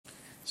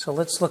So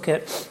let's look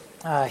at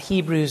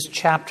Hebrews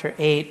chapter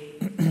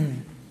 8,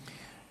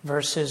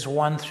 verses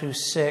 1 through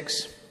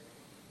 6.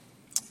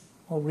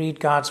 We'll read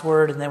God's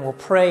word and then we'll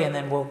pray and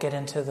then we'll get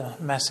into the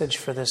message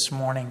for this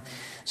morning.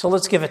 So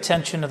let's give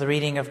attention to the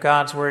reading of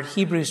God's word.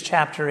 Hebrews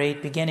chapter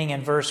 8, beginning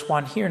in verse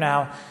 1. Hear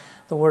now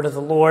the word of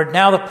the Lord.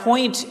 Now the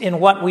point in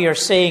what we are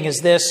saying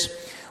is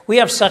this: we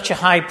have such a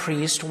high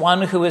priest,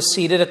 one who is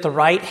seated at the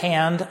right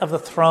hand of the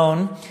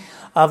throne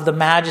of the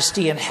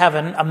majesty in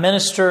heaven, a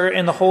minister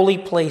in the holy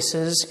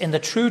places, in the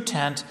true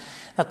tent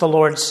that the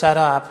Lord set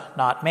up,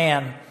 not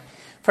man.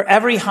 For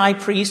every high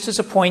priest is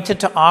appointed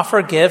to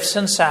offer gifts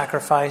and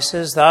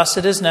sacrifices. Thus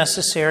it is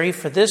necessary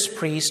for this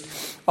priest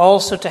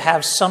also to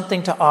have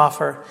something to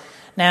offer.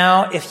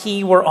 Now, if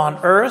he were on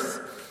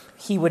earth,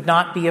 he would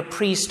not be a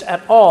priest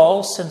at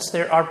all, since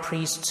there are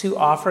priests who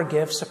offer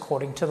gifts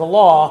according to the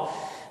law.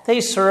 They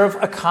serve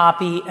a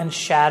copy and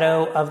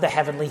shadow of the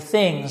heavenly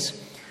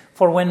things.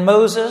 For when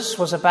Moses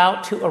was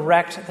about to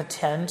erect the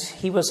tent,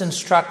 he was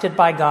instructed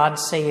by God,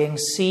 saying,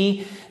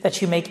 "See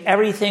that you make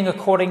everything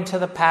according to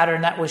the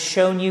pattern that was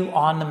shown you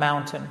on the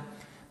mountain.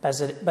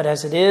 But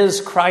as it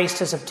is, Christ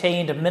has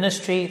obtained a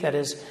ministry that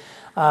is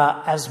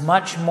as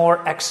much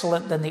more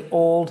excellent than the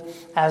old,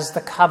 as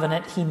the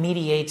covenant he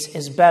mediates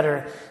is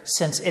better,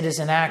 since it is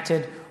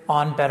enacted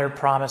on better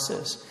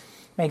promises."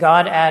 May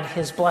God add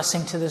his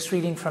blessing to this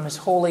reading from his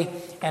holy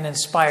and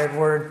inspired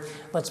word.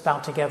 Let's bow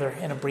together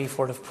in a brief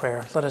word of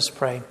prayer. Let us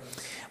pray.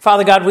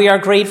 Father God, we are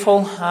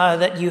grateful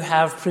that you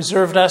have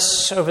preserved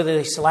us over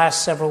these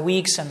last several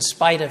weeks in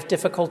spite of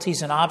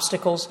difficulties and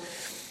obstacles.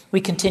 We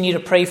continue to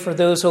pray for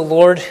those, O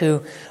Lord,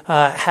 who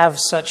have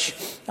such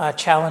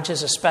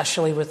challenges,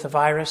 especially with the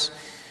virus.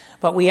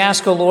 But we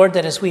ask, O Lord,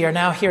 that as we are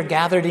now here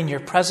gathered in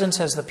your presence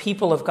as the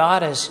people of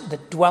God, as the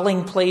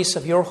dwelling place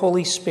of your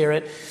Holy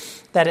Spirit,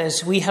 that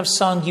as we have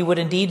sung, you would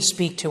indeed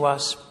speak to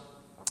us,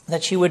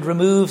 that you would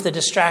remove the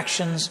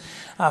distractions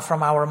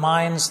from our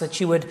minds, that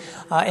you would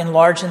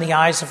enlarge in the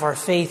eyes of our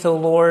faith, O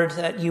Lord,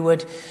 that you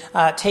would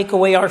take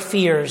away our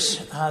fears,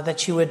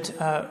 that you would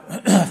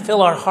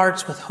fill our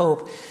hearts with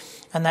hope,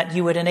 and that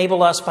you would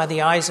enable us by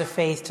the eyes of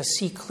faith to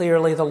see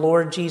clearly the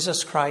Lord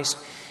Jesus Christ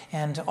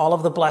and all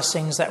of the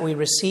blessings that we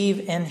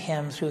receive in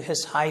him through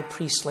his high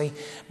priestly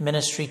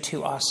ministry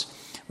to us.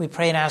 We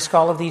pray and ask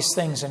all of these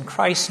things in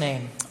Christ's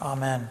name.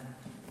 Amen.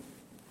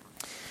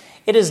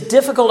 It is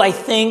difficult, I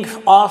think,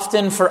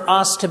 often for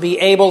us to be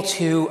able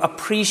to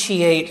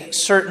appreciate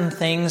certain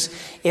things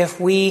if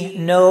we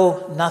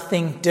know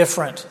nothing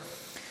different.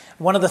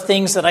 One of the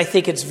things that I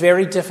think it's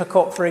very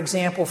difficult, for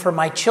example, for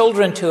my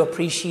children to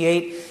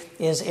appreciate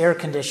is air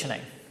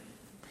conditioning.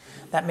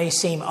 That may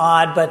seem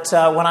odd, but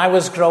when I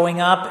was growing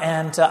up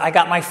and I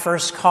got my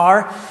first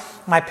car,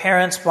 my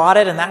parents bought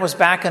it, and that was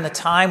back in the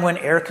time when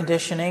air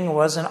conditioning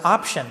was an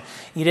option.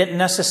 You didn't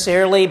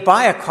necessarily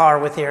buy a car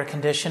with air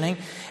conditioning.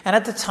 And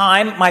at the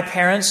time, my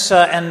parents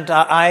and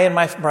I and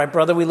my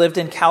brother, we lived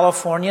in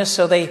California,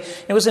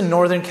 it was in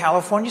Northern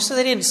California, so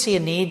they didn't see a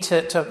need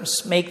to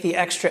make the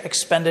extra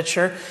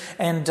expenditure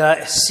and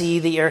see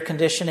the air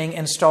conditioning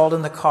installed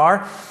in the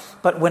car.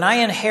 But when I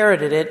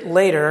inherited it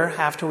later,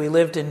 after we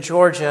lived in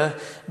Georgia,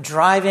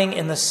 driving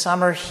in the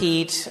summer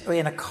heat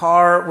in a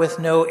car with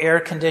no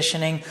air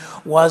conditioning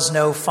was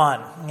no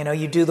fun. You know,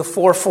 you do the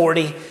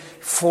 440,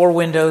 4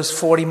 windows,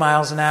 40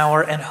 miles an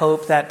hour, and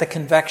hope that the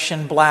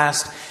convection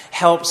blast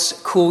helps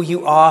cool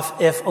you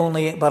off, if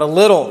only but a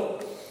little.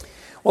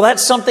 Well,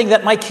 that's something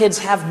that my kids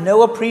have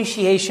no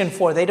appreciation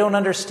for. They don't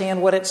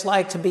understand what it's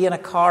like to be in a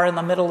car in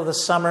the middle of the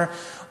summer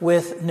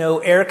with no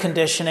air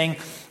conditioning.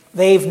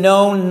 They've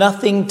known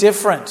nothing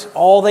different.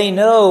 All they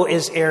know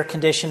is air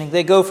conditioning.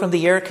 They go from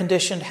the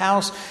air-conditioned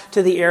house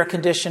to the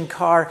air-conditioned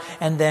car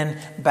and then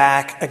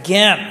back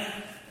again.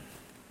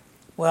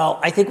 Well,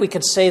 I think we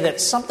could say that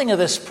something of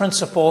this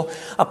principle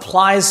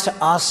applies to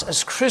us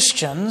as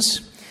Christians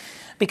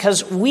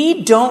because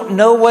we don't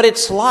know what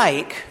it's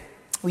like.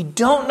 We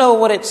don't know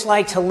what it's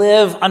like to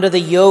live under the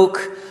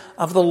yoke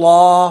of the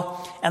law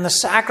and the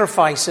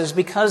sacrifices,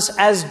 because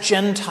as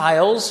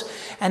Gentiles,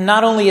 and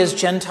not only as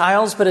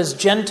Gentiles, but as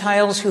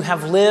Gentiles who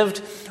have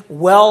lived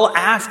well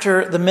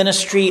after the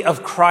ministry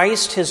of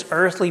Christ, his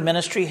earthly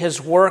ministry, his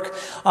work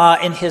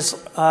in his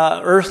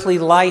earthly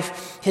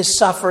life, his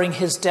suffering,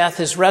 his death,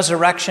 his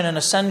resurrection and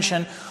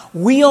ascension,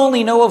 we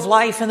only know of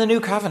life in the new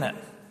covenant.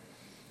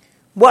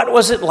 What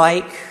was it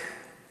like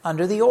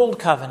under the old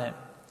covenant?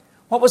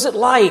 What was it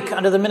like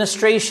under the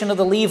ministration of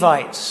the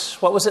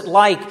Levites? What was it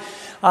like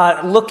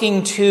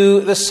looking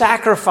to the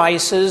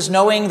sacrifices,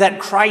 knowing that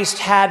Christ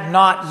had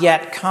not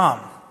yet come?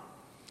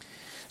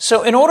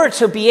 So in order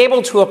to be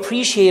able to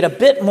appreciate a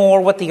bit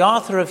more what the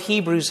author of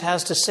Hebrews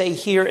has to say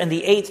here in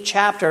the 8th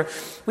chapter,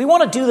 we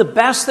want to do the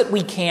best that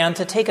we can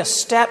to take a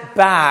step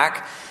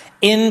back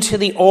into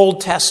the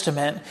Old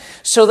Testament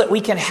so that we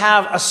can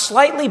have a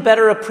slightly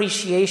better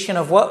appreciation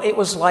of what it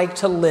was like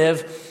to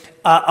live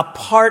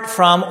apart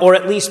from, or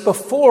at least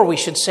before, we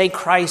should say,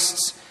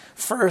 Christ's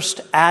first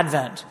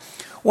advent.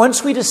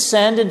 Once we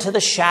descend into the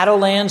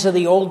shadowlands of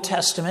the Old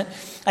Testament,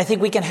 I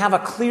think we can have a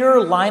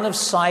clearer line of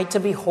sight to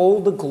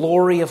behold the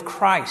glory of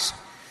Christ.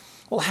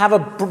 We'll have a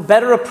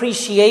better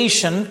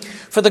appreciation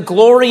for the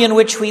glory in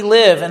which we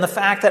live and the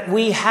fact that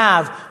we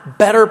have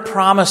better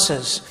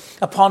promises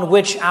upon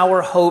which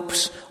our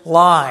hopes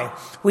lie.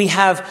 We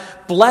have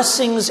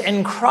blessings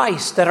in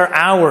Christ that are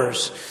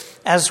ours,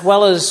 as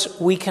well as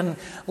we can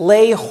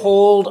lay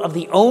hold of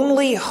the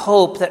only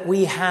hope that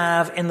we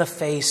have in the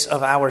face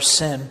of our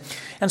sin.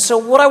 And so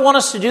what I want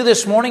us to do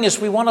this morning is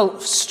we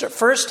want to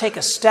first take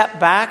a step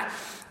back,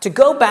 to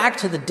go back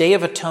to the Day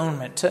of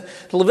Atonement, to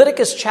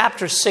Leviticus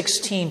chapter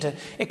 16, to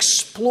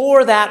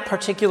explore that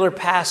particular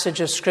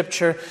passage of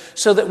Scripture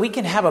so that we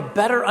can have a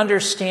better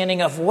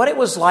understanding of what it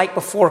was like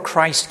before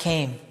Christ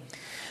came.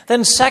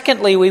 Then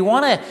secondly, we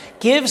want to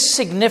give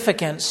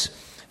significance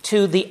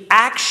to the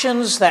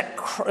actions that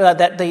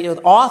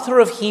the author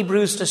of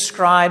Hebrews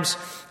describes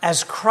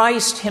as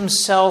Christ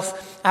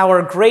himself,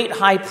 our great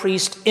high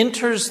priest,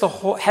 enters the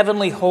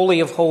heavenly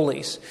holy of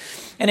holies.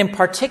 And in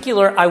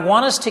particular, I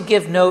want us to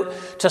give note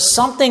to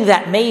something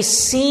that may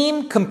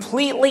seem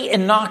completely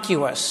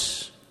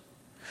innocuous,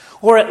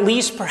 or at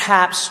least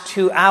perhaps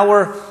to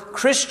our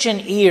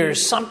Christian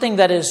ears, something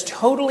that is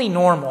totally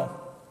normal.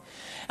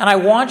 And I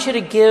want you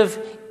to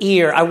give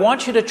ear. I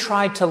want you to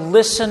try to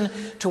listen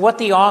to what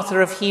the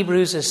author of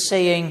Hebrews is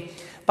saying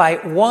by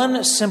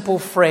one simple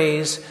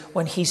phrase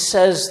when he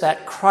says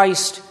that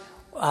Christ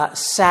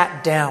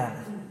sat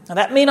down. Now,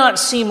 that may not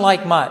seem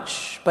like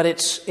much, but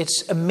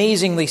it's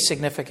amazingly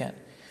significant.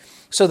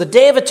 So the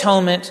Day of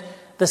Atonement,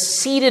 the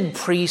seated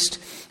priest,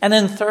 and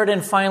then third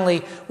and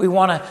finally, we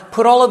want to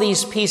put all of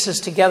these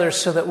pieces together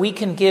so that we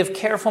can give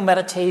careful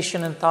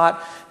meditation and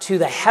thought to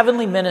the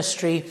heavenly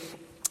ministry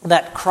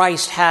that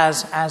Christ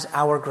has as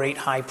our great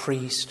high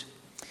priest.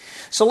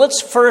 So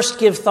let's first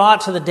give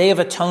thought to the Day of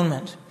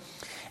Atonement.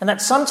 And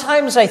that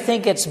sometimes I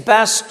think it's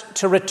best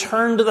to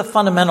return to the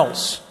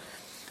fundamentals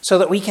so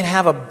that we can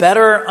have a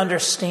better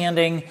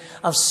understanding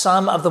of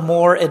some of the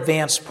more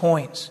advanced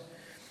points.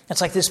 It's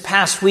like this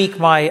past week,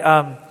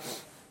 my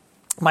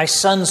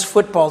son's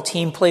football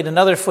team played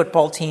another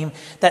football team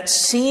that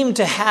seemed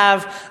to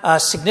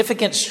have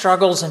significant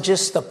struggles in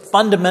just the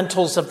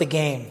fundamentals of the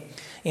game.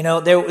 You know,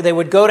 they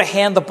would go to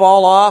hand the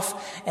ball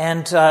off,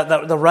 and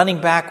the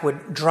running back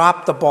would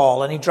drop the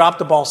ball, and he dropped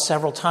the ball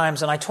several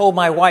times. And I told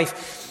my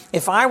wife,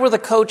 if I were the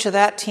coach of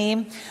that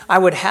team, I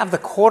would have the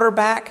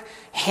quarterback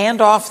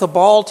hand off the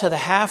ball to the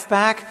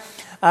halfback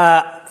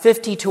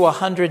 50 to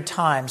 100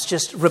 times,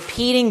 just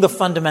repeating the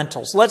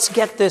fundamentals. Let's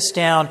get this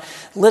down.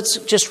 Let's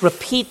just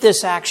repeat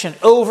this action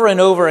over and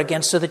over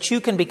again so that you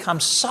can become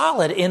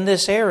solid in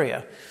this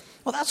area.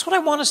 Well, that's what I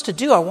want us to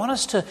do. I want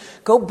us to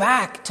go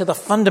back to the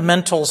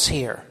fundamentals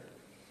here.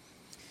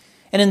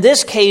 And in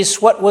this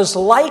case, what was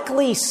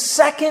likely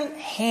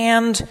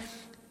second-hand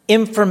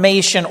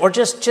information or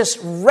just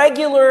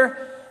regular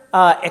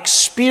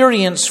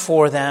experience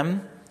for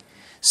them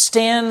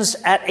stands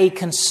at a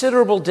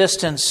considerable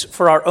distance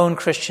for our own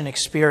Christian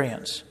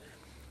experience,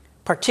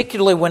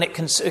 particularly when it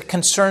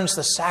concerns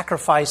the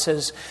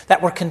sacrifices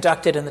that were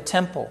conducted in the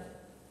temple.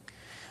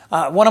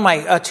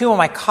 Two of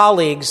my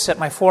colleagues at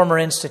my former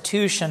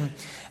institution,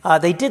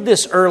 they did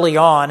this early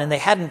on, and they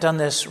hadn't done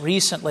this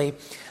recently.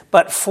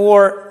 But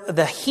for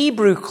the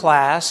Hebrew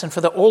class and for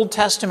the Old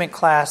Testament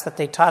class that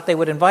they taught, they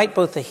would invite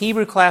both the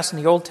Hebrew class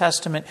and the Old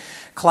Testament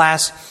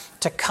class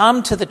to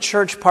come to the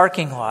church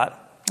parking lot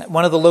at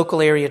one of the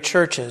local area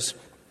churches.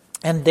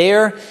 And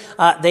there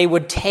they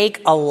would take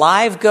a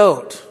live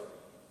goat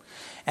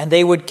and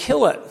they would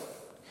kill it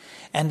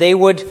and they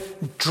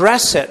would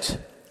dress it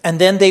and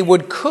then they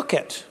would cook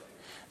it.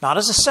 Not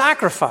as a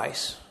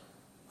sacrifice,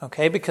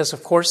 okay, because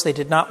of course they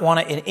did not want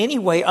to in any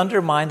way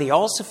undermine the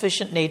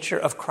all-sufficient nature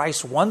of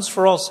Christ's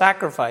once-for-all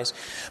sacrifice,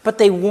 but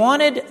they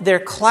wanted their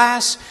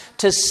class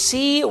to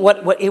see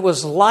what it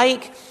was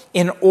like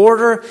in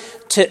order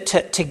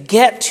to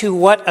get to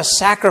what a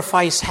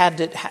sacrifice had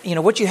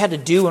to, what you had to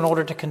do in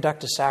order to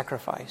conduct a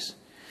sacrifice.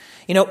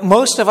 You know,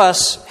 most of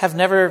us have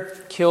never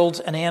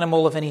killed an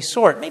animal of any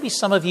sort. Maybe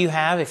some of you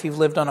have if you've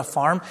lived on a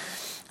farm.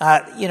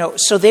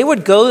 So they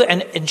would go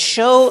and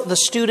show the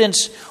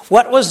students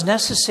what was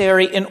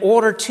necessary in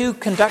order to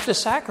conduct a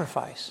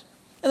sacrifice.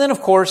 And then,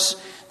 of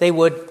course, they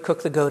would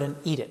cook the goat and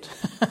eat it.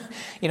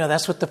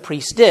 That's what the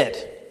priest did.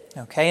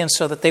 Okay, and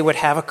so that they would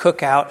have a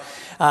cookout,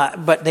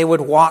 but they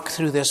would walk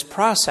through this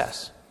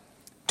process.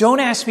 Don't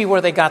ask me where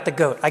they got the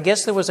goat. I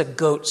guess there was a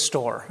goat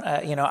store.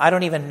 I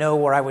don't even know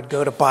where I would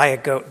go to buy a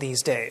goat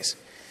these days.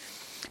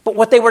 But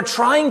what they were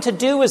trying to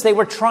do is they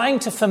were trying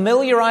to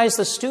familiarize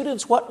the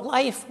students what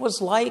life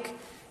was like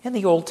in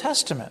the Old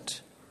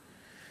Testament.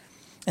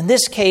 In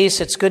this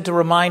case, it's good to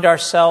remind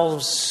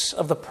ourselves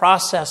of the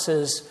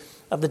processes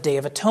of the Day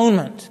of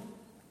Atonement.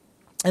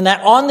 And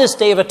that on this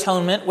Day of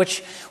Atonement,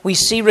 which we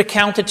see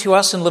recounted to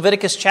us in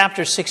Leviticus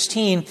chapter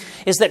 16,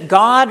 is that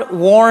God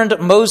warned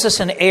Moses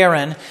and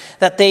Aaron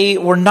that they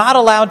were not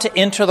allowed to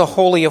enter the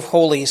Holy of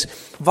Holies.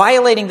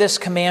 Violating this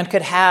command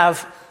could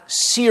have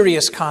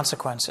serious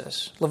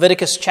consequences.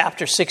 Leviticus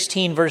chapter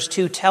 16, verse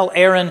 2, tell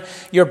Aaron,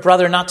 your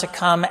brother, not to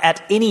come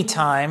at any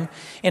time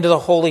into the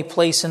holy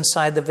place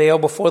inside the veil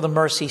before the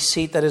mercy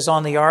seat that is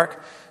on the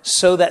ark,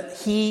 so that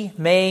he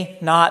may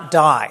not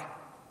die.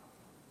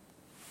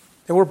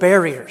 There were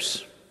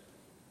barriers.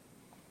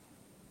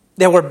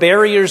 There were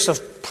barriers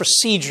of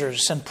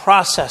procedures and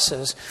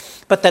processes,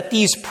 but that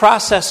these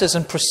processes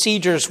and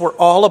procedures were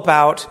all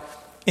about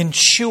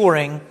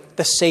ensuring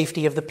the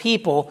safety of the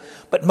people,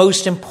 but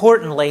most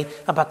importantly,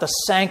 about the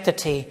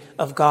sanctity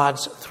of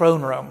God's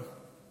throne room.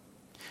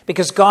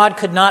 Because God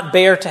could not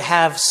bear to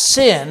have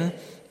sin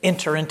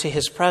enter into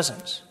his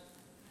presence.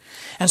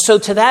 And so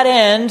to that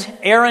end,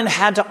 Aaron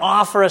had to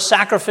offer a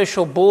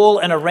sacrificial bull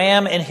and a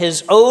ram in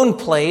his own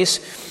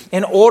place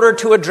in order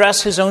to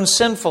address his own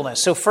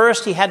sinfulness. So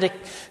first he had to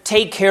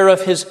take care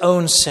of his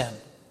own sin.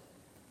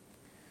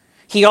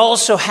 He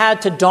also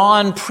had to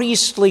don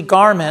priestly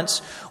garments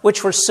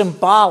which were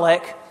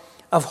symbolic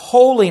of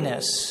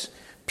holiness,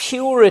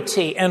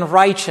 purity, and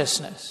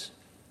righteousness.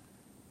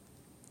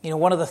 You know,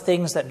 one of the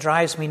things that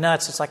drives me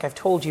nuts, it's like I've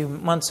told you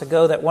months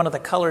ago that one of the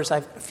colors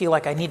I feel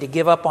like I need to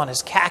give up on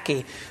is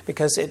khaki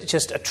because it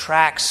just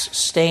attracts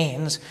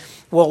stains.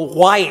 Well,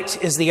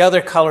 white is the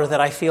other color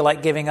that I feel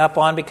like giving up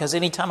on because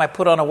anytime I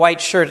put on a white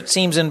shirt, it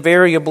seems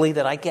invariably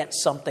that I get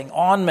something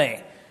on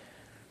me.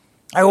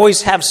 I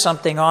always have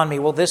something on me.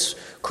 Well, this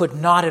could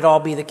not at all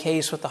be the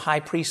case with the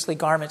high priestly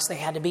garments. They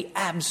had to be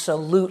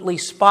absolutely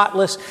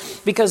spotless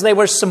because they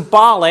were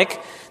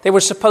symbolic. They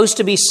were supposed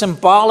to be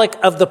symbolic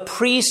of the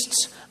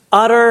priest's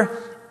utter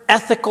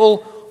ethical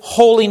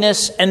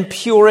holiness and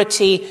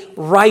purity,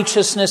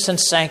 righteousness and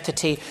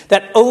sanctity,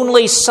 that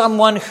only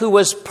someone who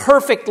was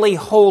perfectly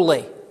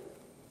holy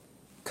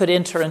could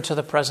enter into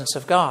the presence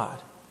of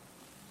God.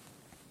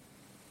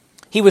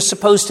 He was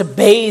supposed to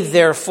bathe,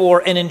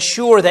 therefore, and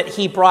ensure that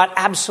he brought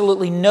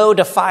absolutely no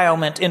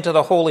defilement into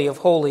the Holy of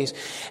Holies.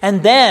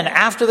 And then,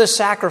 after the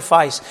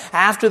sacrifice,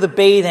 after the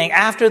bathing,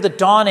 after the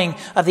donning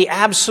of the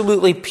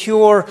absolutely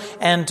pure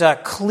and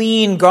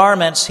clean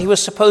garments, he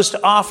was supposed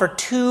to offer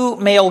 2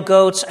 male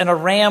goats and a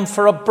ram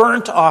for a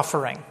burnt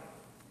offering.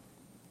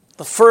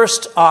 The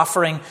first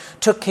offering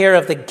took care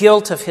of the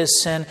guilt of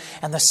his sin,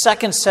 and the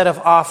second set of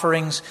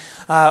offerings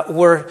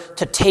were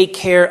to take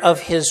care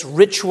of his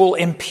ritual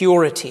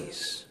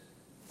impurities.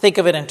 Think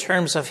of it in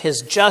terms of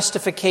his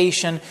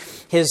justification,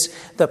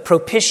 the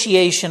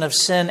propitiation of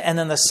sin, and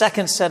then the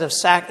second set of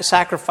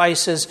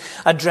sacrifices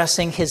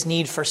addressing his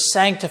need for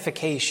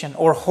sanctification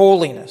or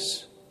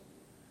holiness.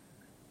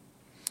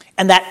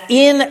 And that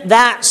in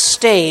that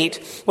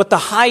state, what the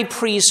high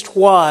priest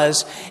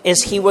was,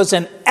 is he was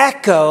an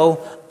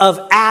echo of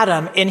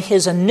Adam in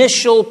his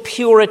initial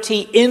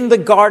purity in the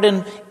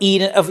Garden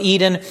of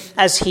Eden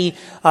as he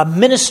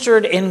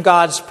ministered in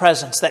God's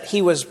presence, that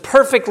he was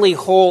perfectly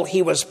whole,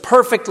 he was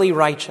perfectly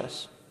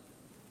righteous.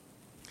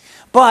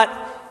 But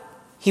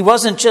he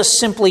wasn't just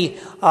simply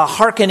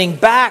hearkening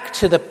back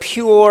to the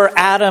pure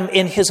Adam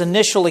in his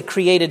initially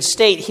created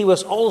state. He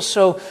was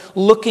also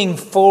looking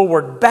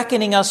forward,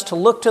 beckoning us to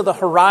look to the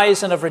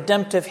horizon of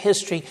redemptive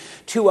history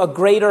to a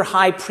greater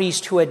high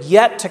priest who had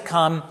yet to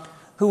come,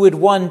 who would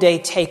one day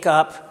take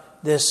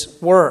up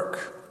this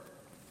work.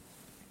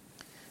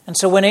 And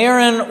so when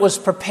Aaron was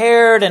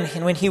prepared and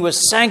when he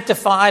was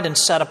sanctified and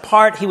set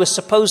apart, he was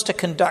supposed to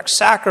conduct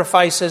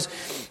sacrifices.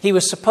 He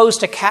was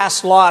supposed to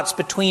cast lots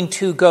between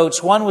 2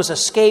 goats. One was a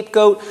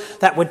scapegoat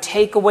that would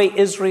take away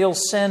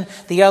Israel's sin.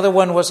 The other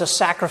one was a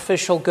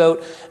sacrificial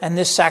goat. And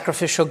this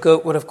sacrificial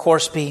goat would, of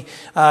course, be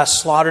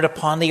slaughtered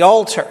upon the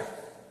altar.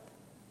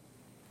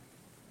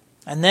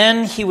 And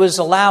then he was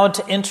allowed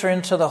to enter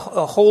into the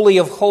Holy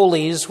of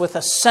Holies with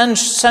a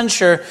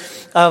censer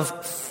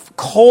of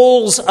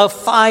coals of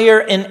fire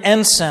and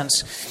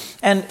incense.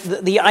 And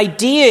the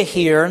idea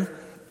here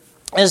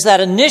is that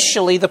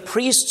initially the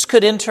priests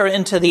could enter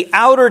into the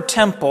outer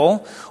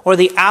temple or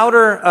the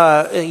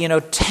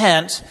outer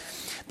tent,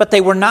 but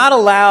they were not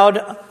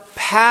allowed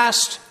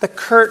past the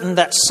curtain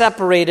that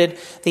separated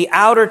the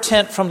outer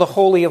tent from the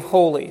Holy of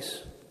Holies,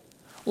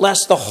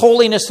 lest the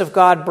holiness of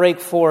God break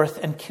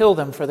forth and kill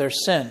them for their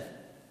sin.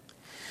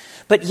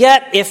 But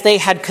yet, if they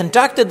had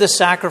conducted the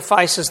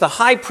sacrifices, the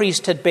high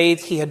priest had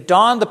bathed, he had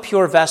donned the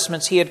pure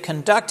vestments, he had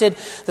conducted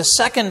the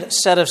second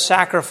set of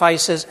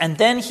sacrifices, and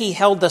then he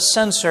held the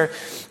censer.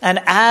 And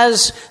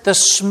as the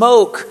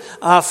smoke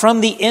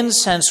from the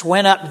incense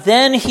went up,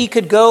 then he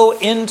could go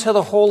into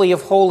the Holy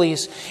of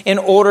Holies in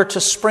order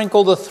to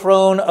sprinkle the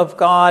throne of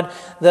God,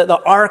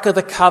 the Ark of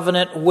the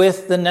Covenant,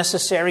 with the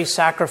necessary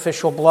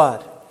sacrificial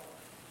blood.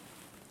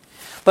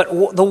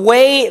 But the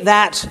way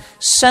that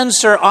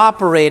censer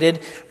operated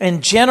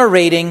in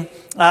generating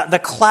the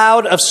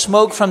cloud of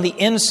smoke from the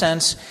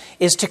incense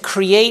is to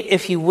create,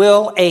 if you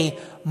will, a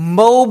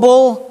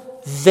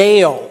mobile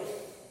veil.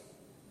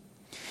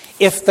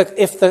 If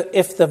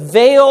the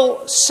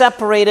veil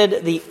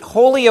separated the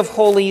Holy of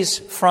Holies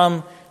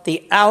from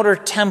the outer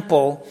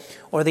temple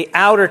or the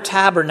outer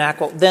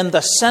tabernacle, then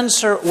the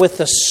censer with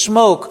the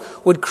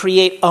smoke would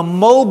create a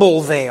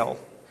mobile veil.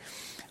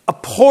 a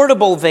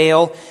portable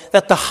veil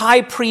that the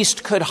high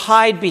priest could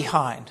hide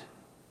behind,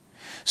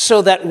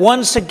 so that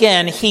once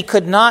again he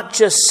could not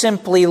just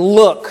simply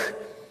look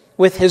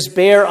with his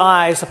bare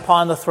eyes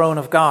upon the throne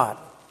of God.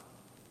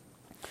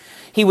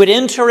 He would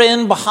enter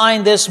in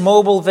behind this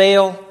mobile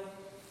veil,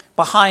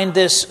 behind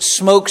this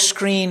smoke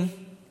screen,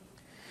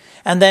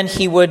 and then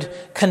he would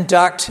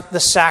conduct the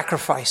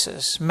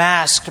sacrifices,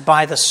 masked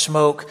by the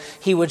smoke.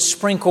 He would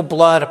sprinkle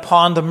blood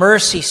upon the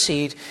mercy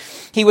seat.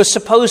 He was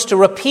supposed to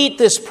repeat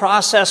this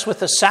process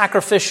with a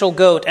sacrificial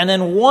goat. And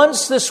then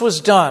once this was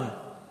done,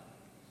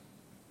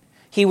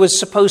 he was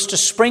supposed to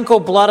sprinkle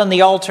blood on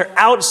the altar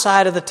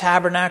outside of the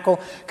tabernacle,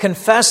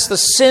 confess the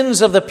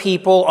sins of the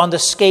people on the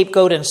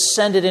scapegoat, and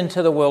send it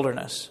into the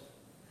wilderness.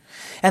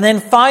 And then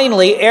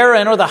finally,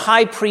 Aaron, or the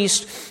high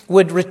priest,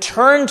 would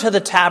return to the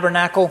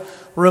tabernacle,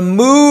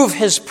 remove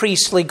his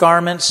priestly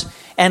garments,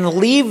 and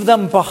leave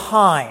them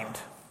behind.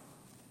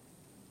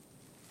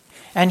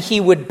 And he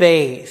would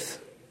bathe,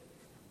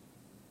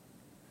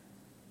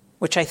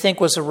 which I think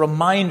was a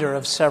reminder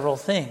of several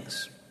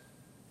things.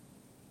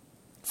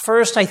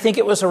 First, I think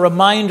it was a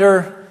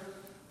reminder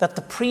that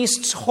the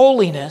priest's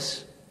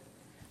holiness,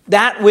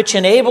 that which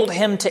enabled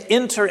him to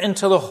enter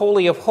into the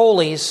Holy of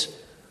Holies,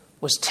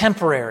 was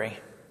temporary.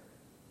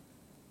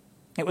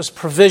 It was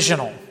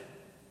provisional.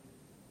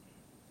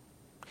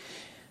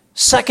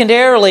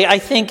 Secondarily, I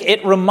think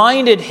it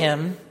reminded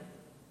him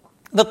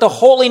that the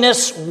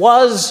holiness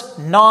was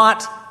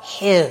not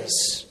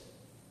his.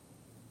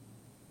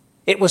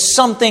 It was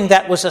something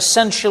that was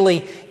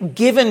essentially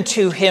given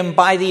to him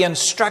by the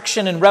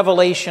instruction and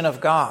revelation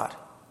of God.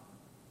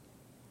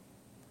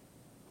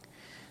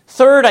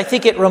 Third, I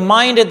think it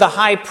reminded the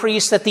high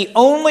priest that the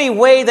only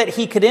way that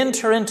he could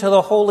enter into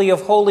the Holy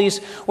of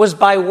Holies was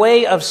by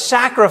way of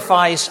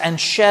sacrifice and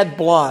shed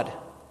blood.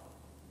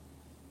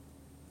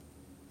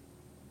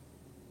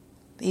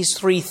 These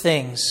three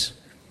things,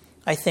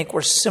 I think,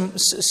 were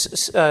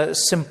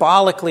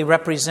symbolically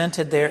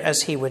represented there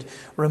as he would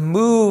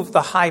remove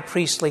the high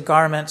priestly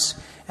garments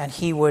and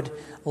he would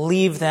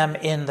leave them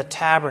in the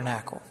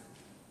tabernacle.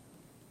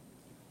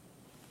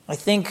 I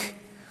think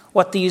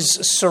what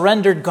these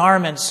surrendered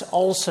garments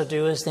also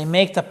do is they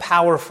make the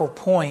powerful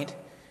point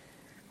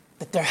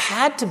that there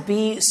had to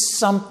be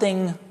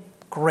something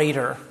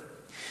greater.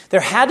 There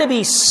had to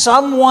be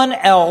someone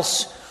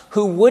else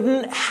who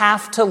wouldn't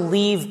have to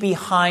leave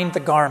behind the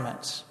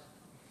garments.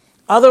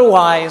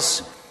 Otherwise,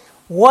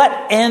 what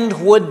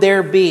end would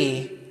there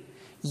be,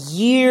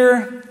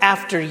 year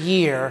after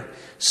year,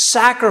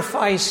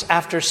 sacrifice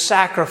after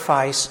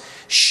sacrifice,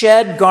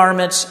 shed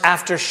garments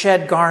after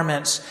shed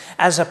garments,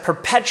 as a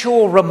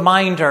perpetual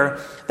reminder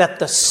that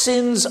the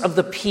sins of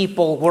the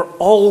people were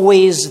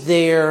always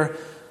there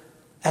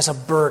as a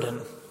burden.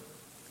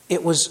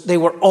 They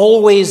were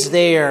always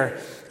there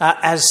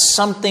as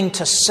something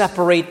to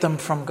separate them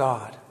from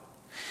God.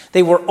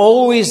 They were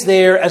always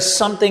there as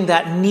something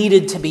that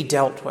needed to be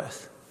dealt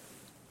with.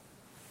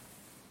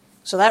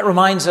 So that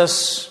reminds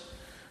us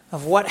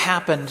of what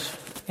happened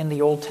in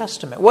the Old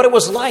Testament, what it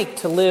was like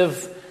to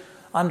live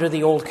under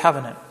the Old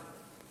Covenant.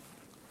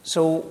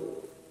 So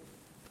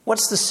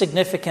what's the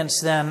significance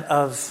then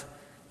of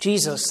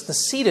Jesus, the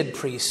seated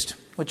priest?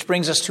 Which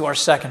brings us to our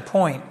second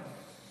point.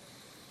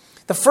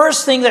 The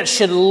first thing that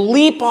should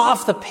leap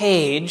off the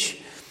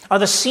page are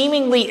the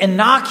seemingly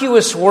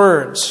innocuous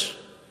words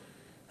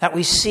that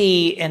we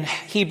see in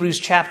Hebrews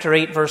chapter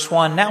 8, verse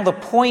 1. Now the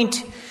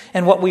point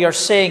in what we are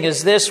saying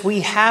is this: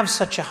 we have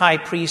such a high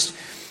priest,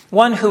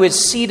 one who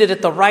is seated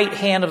at the right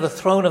hand of the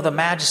throne of the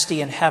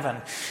majesty in heaven.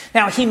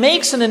 Now he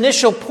makes an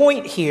initial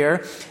point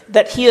here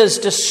that he has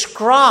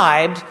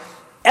described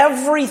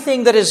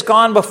everything that has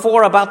gone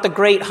before about the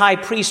great high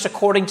priest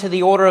according to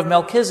the order of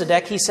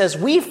Melchizedek. He says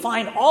we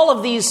find all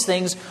of these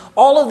things,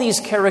 all of these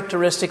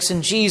characteristics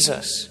in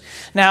Jesus.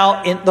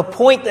 Now, the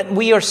point that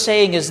we are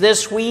saying is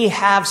this: we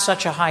have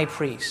such a high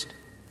priest.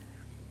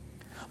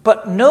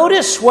 But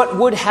notice what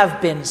would have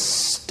been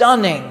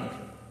stunning,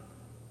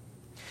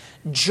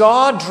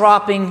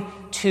 jaw-dropping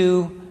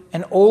to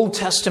an Old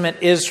Testament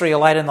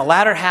Israelite in the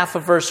latter half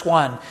of verse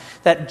 1,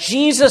 that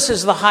Jesus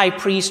is the high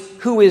priest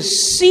who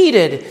is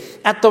seated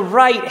at the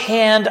right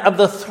hand of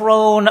the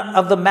throne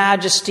of the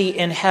majesty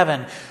in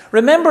heaven.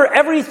 Remember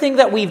everything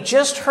that we've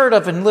just heard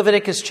of in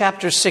Leviticus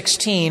chapter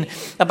 16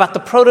 about the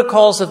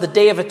protocols of the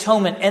Day of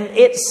Atonement, and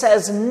it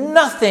says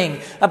nothing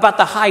about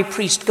the high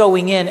priest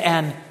going in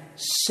and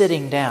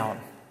sitting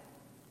down.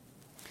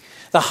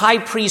 The high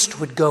priest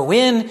would go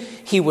in,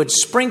 he would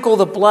sprinkle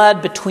the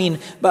blood between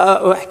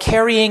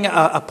carrying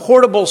a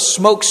portable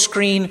smoke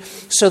screen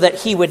so that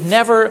he would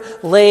never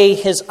lay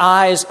his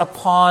eyes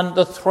upon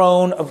the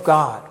throne of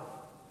God.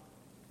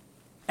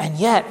 And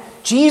yet,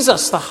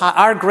 Jesus,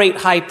 our great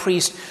high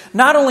priest,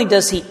 not only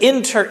does he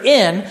enter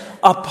in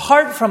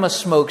apart from a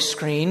smoke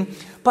screen,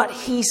 but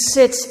he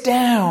sits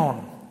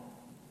down.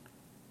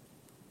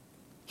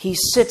 He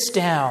sits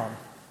down.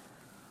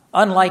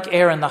 Unlike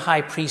Aaron, the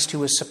high priest, who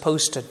was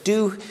supposed to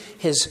do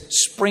his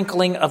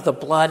sprinkling of the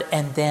blood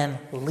and then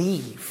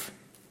leave.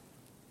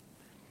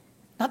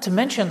 Not to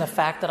mention the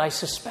fact that I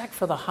suspect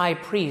for the high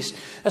priest,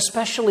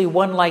 especially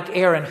one like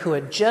Aaron, who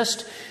had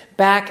just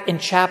back in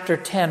chapter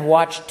 10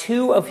 watched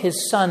 2 of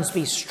his sons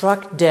be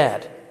struck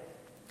dead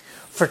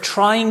for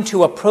trying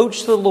to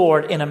approach the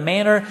Lord in a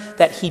manner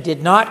that he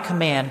did not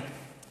command,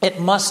 it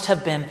must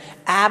have been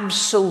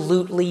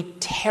absolutely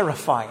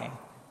terrifying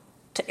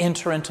to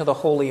enter into the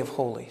Holy of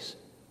Holies.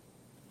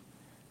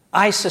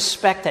 I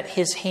suspect that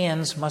his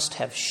hands must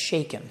have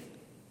shaken.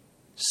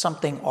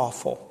 Something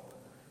awful.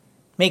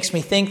 Makes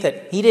me think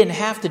that he didn't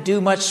have to do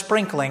much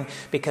sprinkling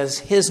because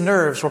his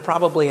nerves were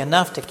probably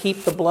enough to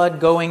keep the blood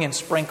going and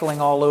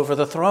sprinkling all over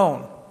the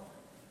throne.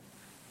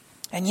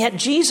 And yet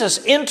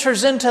Jesus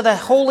enters into the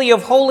Holy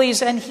of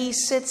Holies and he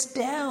sits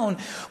down.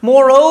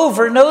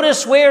 Moreover,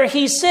 notice where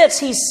he sits.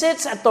 He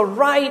sits at the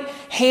right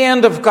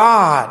hand of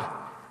God.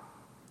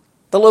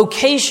 The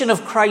location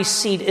of Christ's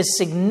seat is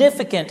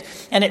significant,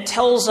 and it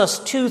tells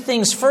us 2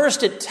 things.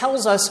 First, it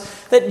tells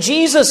us that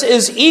Jesus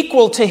is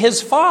equal to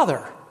his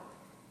Father.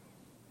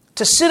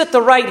 To sit at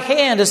the right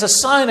hand is a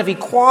sign of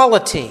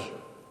equality.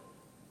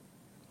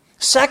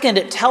 Second,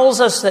 it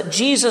tells us that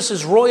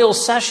Jesus' royal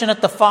session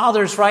at the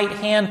Father's right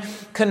hand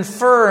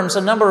confirms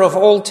a number of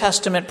Old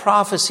Testament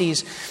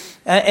prophecies.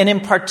 And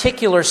in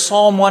particular,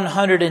 Psalm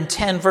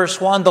 110,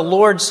 verse 1, the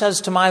Lord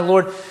says to my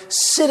Lord,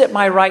 sit at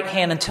my right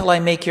hand until I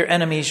make your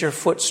enemies your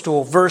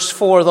footstool. Verse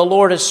 4, the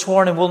Lord has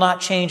sworn and will not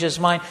change his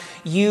mind.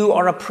 You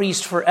are a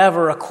priest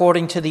forever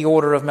according to the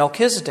order of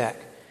Melchizedek.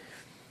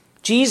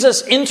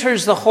 Jesus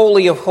enters the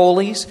Holy of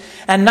Holies,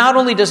 and not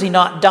only does he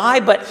not die,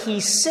 but he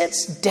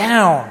sits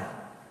down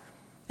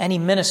and he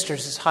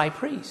ministers as high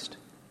priest.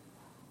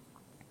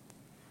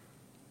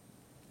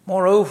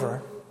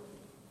 Moreover,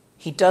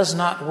 he does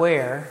not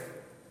wear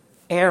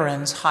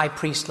Aaron's high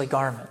priestly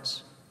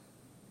garments,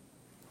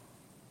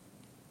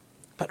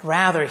 but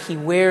rather he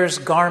wears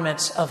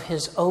garments of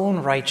his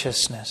own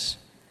righteousness.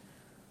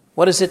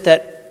 What is it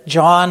that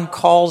John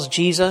calls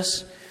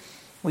Jesus?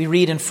 We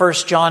read in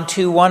 1 John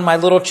 2:1, my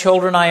little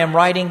children, I am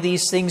writing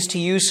these things to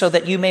you so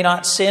that you may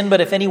not sin. But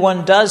if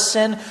anyone does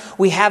sin,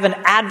 we have an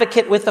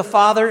advocate with the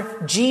Father,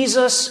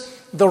 Jesus,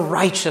 the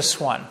righteous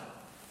one.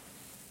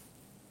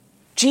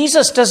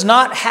 Jesus does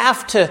not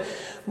have to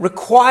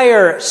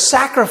require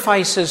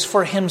sacrifices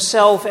for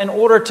himself in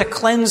order to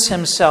cleanse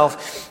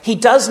himself. He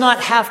does not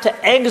have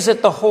to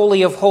exit the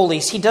Holy of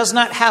Holies. He does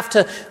not have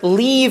to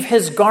leave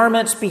his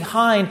garments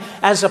behind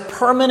as a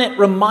permanent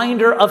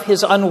reminder of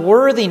his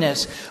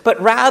unworthiness,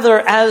 but rather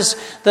as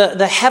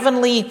the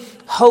heavenly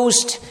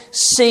host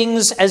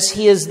sings as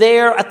he is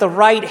there at the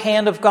right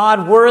hand of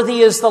God,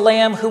 worthy is the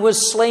Lamb who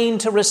was slain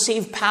to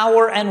receive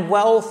power and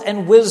wealth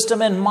and wisdom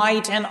and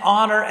might and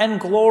honor and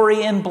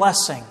glory and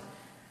blessing.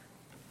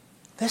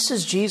 This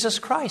is Jesus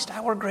Christ,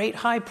 our great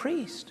high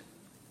priest.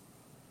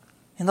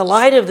 In the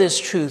light of this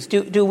truth,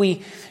 do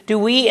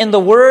we, in the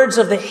words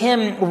of the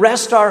hymn,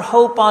 rest our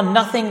hope on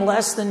nothing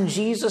less than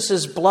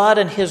Jesus' blood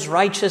and his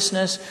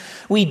righteousness?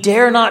 We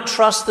dare not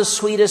trust the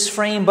sweetest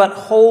frame, but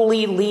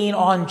wholly lean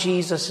on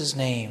Jesus'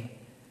 name.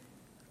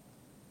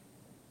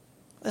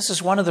 This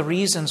is one of the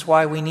reasons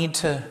why we need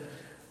to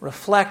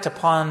reflect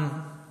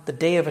upon the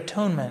Day of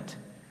Atonement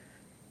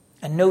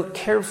and note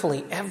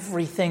carefully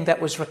everything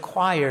that was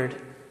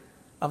required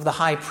of the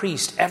high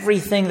priest,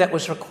 everything that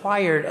was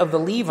required of the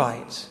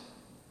Levites.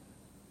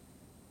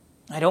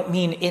 I don't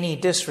mean any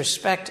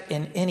disrespect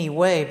in any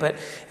way, but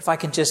if I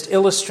can just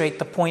illustrate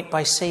the point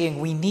by saying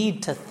we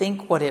need to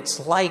think what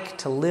it's like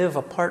to live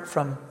apart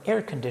from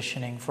air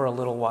conditioning for a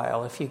little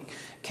while, if you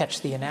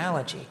catch the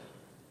analogy.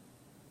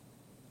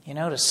 You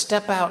know, to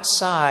step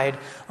outside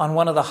on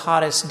one of the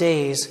hottest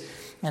days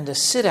and to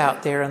sit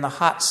out there in the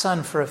hot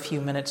sun for a few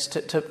minutes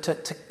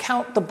to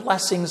count the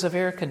blessings of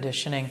air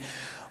conditioning.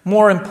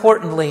 More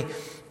importantly,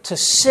 to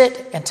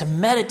sit and to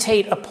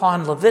meditate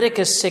upon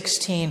Leviticus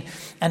 16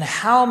 and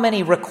how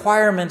many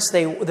requirements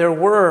there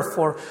were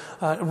for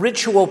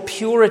ritual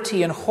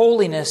purity and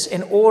holiness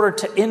in order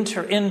to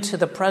enter into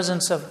the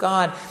presence of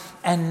God.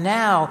 And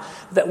now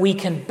that we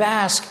can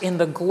bask in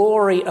the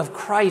glory of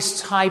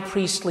Christ's high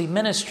priestly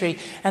ministry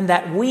and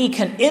that we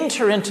can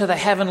enter into the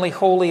heavenly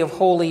Holy of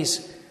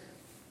Holies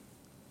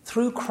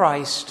through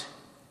Christ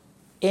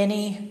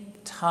any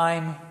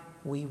time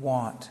we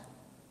want.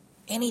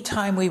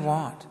 Anytime we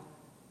want.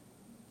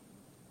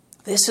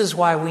 This is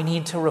why we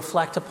need to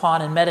reflect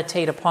upon and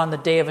meditate upon the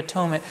Day of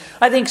Atonement.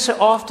 I think so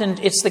often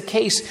it's the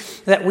case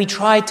that we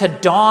try to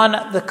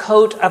don the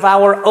coat of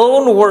our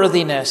own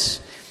worthiness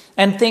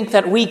and think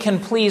that we can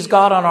please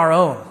God on our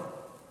own.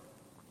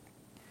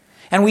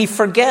 And we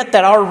forget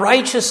that our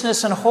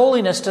righteousness and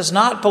holiness does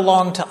not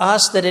belong to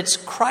us, that it's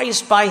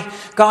Christ by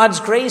God's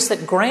grace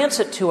that grants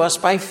it to us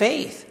by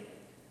faith.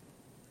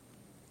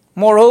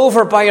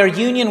 Moreover, by our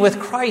union with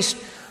Christ,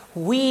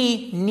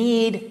 we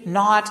need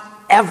not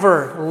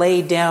ever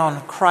lay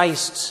down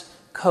Christ's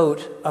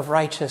coat of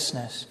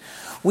righteousness.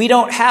 We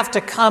don't have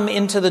to come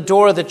into the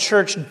door of the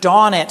church,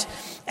 don it,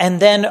 and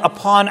then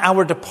upon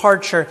our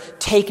departure,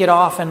 take it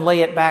off and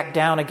lay it back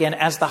down again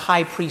as the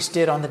high priest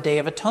did on the Day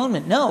of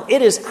Atonement. No,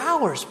 it is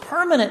ours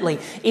permanently,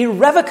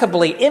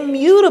 irrevocably,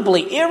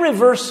 immutably,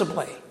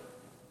 irreversibly.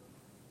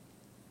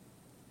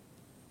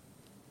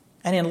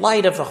 And in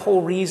light of the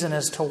whole reason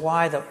as to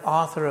why the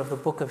author of the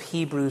book of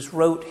Hebrews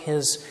wrote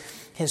his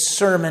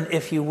sermon,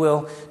 if you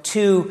will,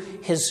 to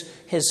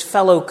his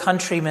fellow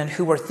countrymen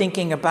who were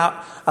thinking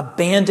about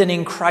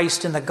abandoning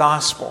Christ in the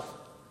gospel,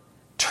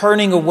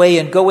 turning away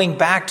and going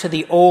back to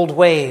the old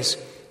ways,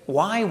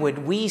 why would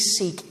we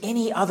seek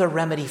any other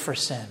remedy for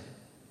sin?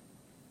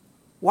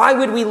 Why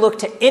would we look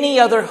to any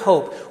other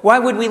hope? Why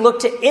would we look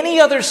to any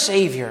other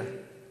Savior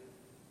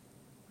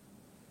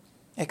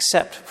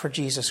except for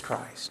Jesus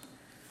Christ?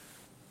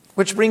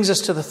 Which brings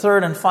us to the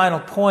third and final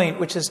point,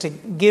 which is to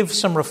give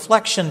some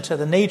reflection to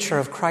the nature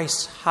of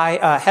Christ's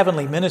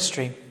heavenly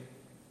ministry.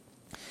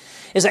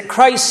 Is that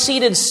Christ's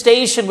seated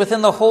station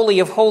within the Holy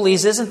of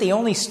Holies isn't the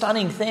only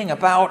stunning thing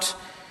about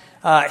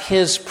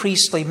his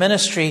priestly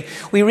ministry.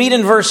 We read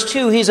in verse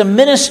 2, he's a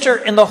minister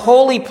in the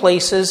holy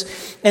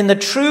places, in the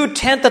true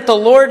tent that the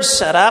Lord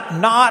set up,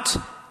 not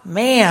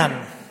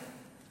man.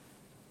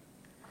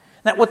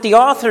 That what the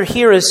author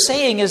here is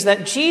saying is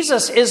that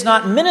Jesus is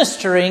not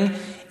ministering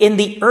in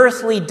the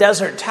earthly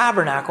desert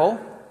tabernacle,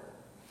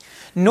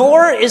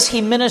 nor is he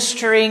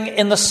ministering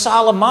in the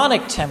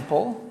Solomonic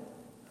temple,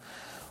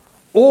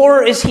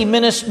 or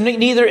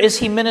neither is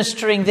he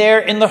ministering there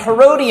in the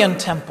Herodian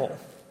temple.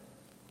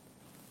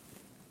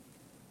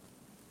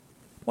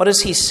 What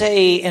does he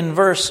say in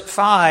verse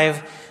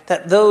 5?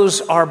 That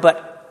those are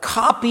but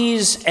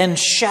copies and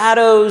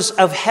shadows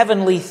of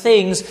heavenly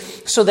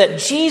things, so that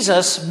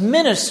Jesus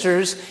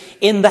ministers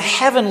in the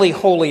heavenly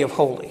Holy of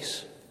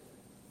Holies.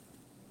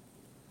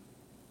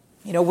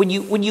 You know, when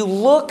you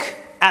look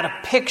at a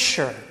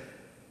picture,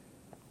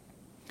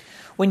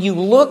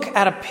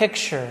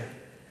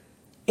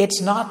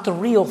 it's not the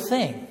real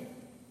thing.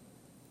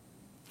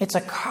 It's a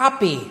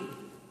copy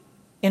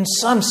in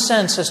some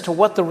sense as to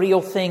what the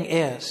real thing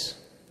is.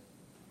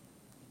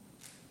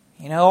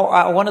 You know,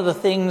 one of the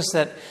things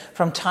that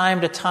from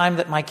time to time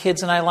that my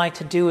kids and I like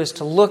to do is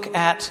to look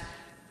at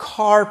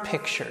car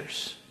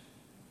pictures.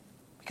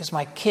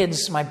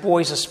 Because my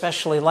boys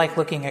especially like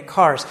looking at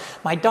cars.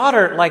 My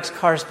daughter likes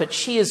cars, but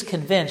she is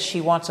convinced she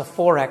wants a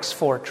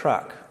 4X4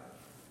 truck.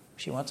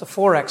 She wants a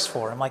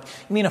 4X4. I'm like,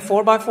 you mean a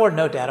 4x4?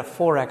 No, Dad, a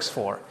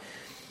 4X4.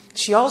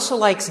 She also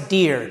likes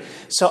deer.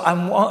 So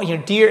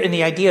deer in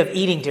the idea of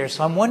eating deer.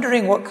 So I'm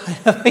wondering what kind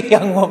of a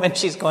young woman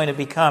she's going to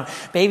become.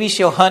 Maybe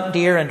she'll hunt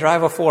deer and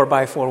drive a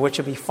 4x4, which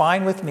would be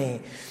fine with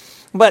me.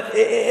 But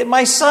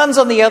my sons,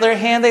 on the other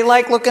hand, they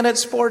like looking at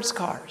sports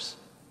cars.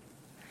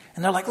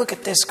 And they're like, look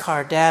at this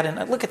car, Dad,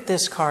 and look at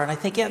this car. And I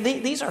think, yeah,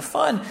 these are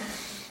fun.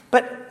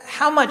 But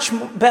how much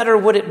better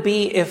would it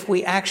be if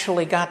we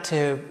actually got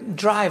to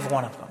drive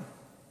one of them?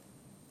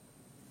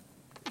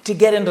 To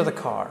get into the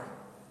car.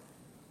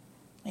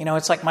 You know,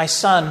 it's like my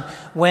son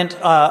went,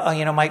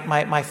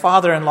 my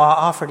father-in-law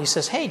offered, he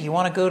says, hey, do you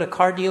want to go to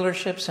car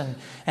dealerships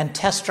and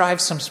test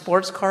drive some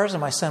sports cars? And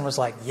my son was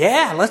like,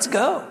 yeah, let's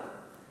go.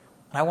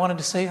 And I wanted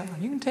to say, oh,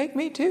 you can take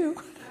me too.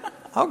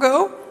 I'll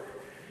go.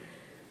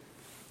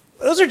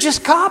 Those are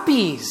just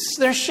copies.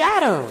 They're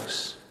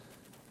shadows.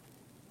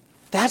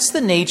 That's the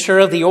nature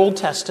of the Old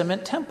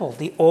Testament temple,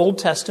 the Old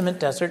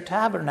Testament desert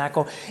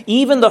tabernacle.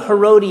 Even the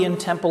Herodian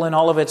temple in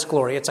all of its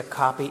glory, it's a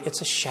copy,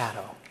 it's a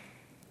shadow.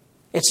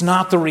 It's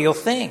not the real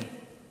thing.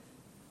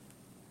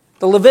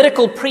 The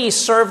Levitical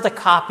priests serve the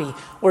copy,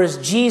 whereas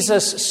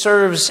Jesus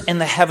serves in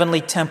the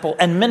heavenly temple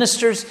and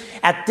ministers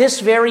at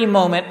this very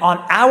moment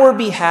on our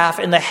behalf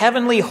in the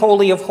heavenly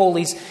Holy of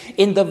Holies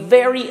in the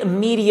very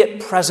immediate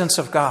presence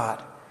of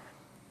God.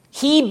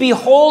 He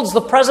beholds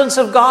the presence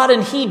of God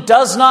and he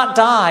does not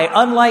die,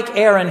 unlike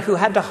Aaron who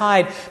had to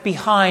hide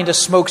behind a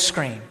smoke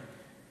screen.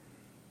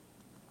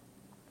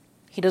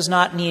 He does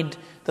not need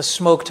the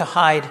smoke to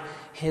hide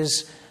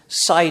his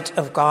sight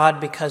of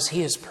God because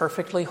he is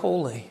perfectly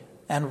holy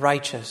and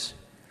righteous.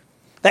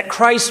 That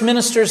Christ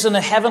ministers in the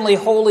heavenly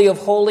Holy of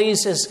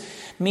Holies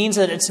means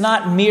that it's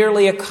not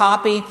merely a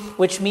copy,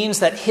 which means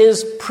that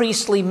his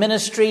priestly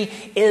ministry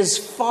is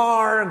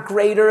far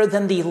greater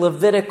than the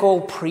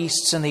Levitical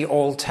priests in the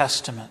Old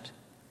Testament.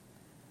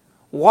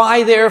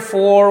 Why,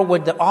 therefore,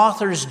 would the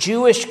author's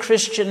Jewish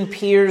Christian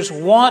peers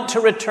want to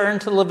return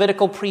to the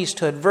Levitical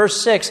priesthood?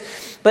 Verse 6,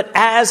 but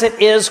as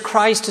it is,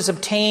 Christ has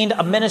obtained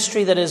a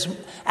ministry that is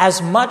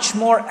as much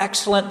more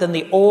excellent than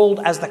the old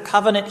as the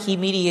covenant he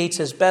mediates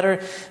is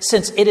better,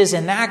 since it is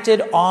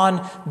enacted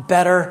on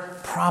better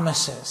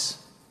promises.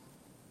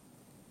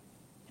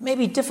 It may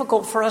be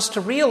difficult for us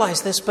to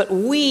realize this, but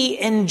we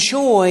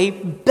enjoy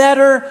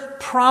better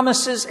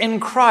promises in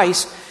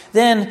Christ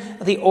than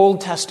the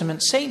Old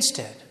Testament saints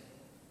did.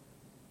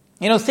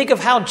 You know, think of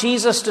how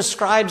Jesus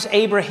describes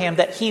Abraham,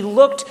 that he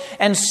looked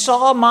and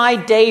saw my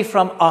day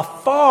from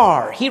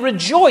afar. He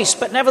rejoiced,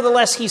 but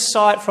nevertheless he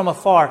saw it from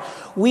afar.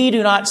 We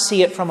do not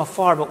see it from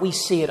afar, but we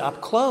see it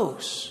up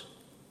close.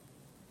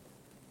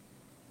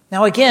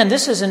 Now again,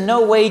 this is in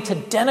no way to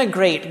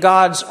denigrate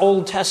God's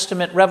Old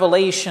Testament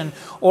revelation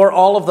or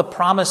all of the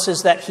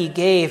promises that he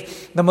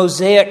gave, the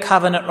Mosaic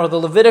covenant or the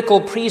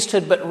Levitical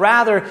priesthood, but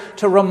rather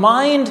to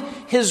remind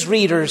his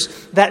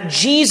readers that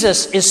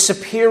Jesus is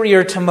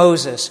superior to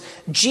Moses.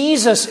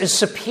 Jesus is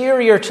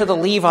superior to the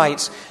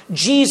Levites.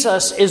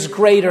 Jesus is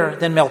greater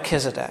than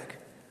Melchizedek.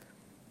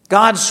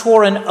 God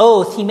swore an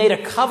oath. He made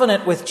a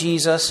covenant with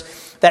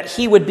Jesus that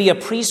he would be a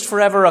priest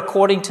forever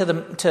according to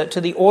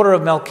the order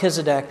of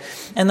Melchizedek.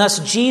 And thus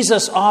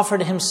Jesus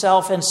offered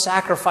himself in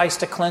sacrifice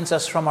to cleanse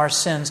us from our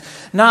sins.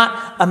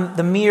 Not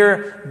the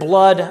mere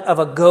blood of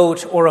a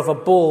goat or of a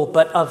bull,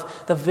 but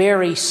of the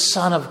very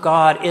Son of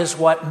God is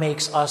what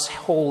makes us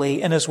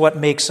holy and is what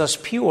makes us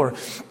pure.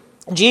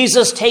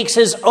 Jesus takes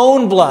his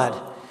own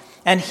blood,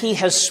 and he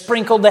has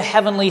sprinkled the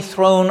heavenly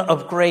throne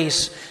of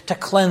grace to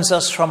cleanse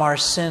us from our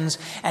sins.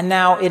 And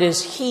now it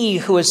is he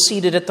who is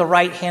seated at the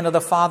right hand of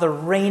the Father,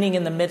 reigning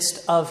in the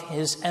midst of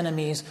his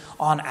enemies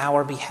on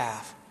our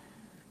behalf.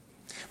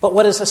 But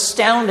what is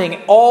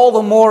astounding, all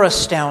the more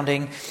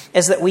astounding,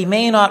 is that we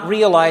may not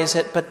realize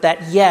it, but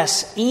that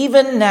yes,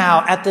 even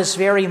now at this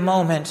very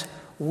moment,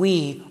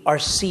 we are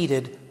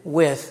seated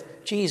with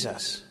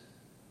Jesus.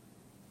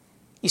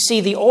 You see,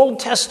 the Old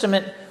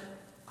Testament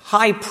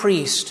high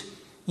priest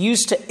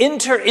used to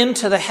enter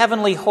into the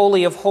heavenly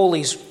holy of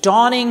holies,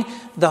 donning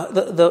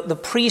the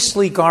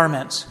priestly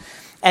garments.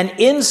 And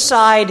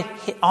inside,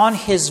 on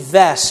his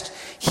vest,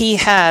 he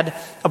had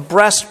a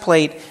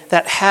breastplate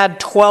that had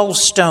 12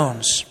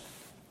 stones.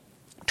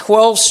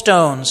 12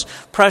 stones,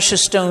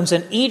 precious stones,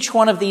 and each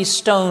one of these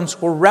stones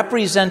were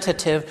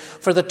representative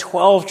for the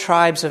 12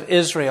 tribes of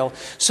Israel.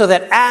 So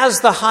that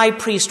as the high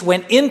priest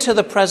went into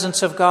the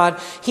presence of God,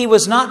 he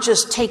was not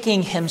just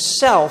taking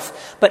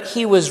himself, but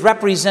he was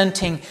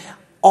representing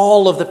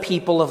all of the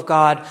people of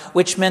God,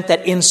 which meant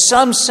that in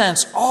some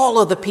sense, all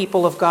of the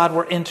people of God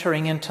were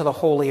entering into the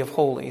Holy of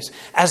Holies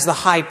as the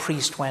high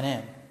priest went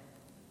in.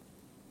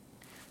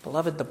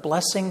 Beloved, the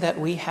blessing that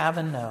we have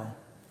and know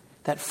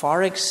that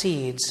far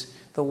exceeds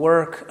the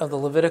work of the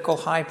Levitical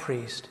high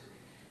priest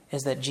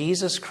is that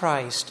Jesus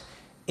Christ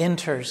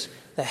enters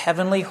the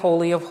heavenly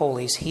Holy of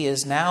Holies. He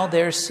is now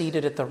there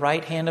seated at the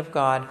right hand of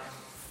God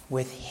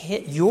with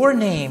your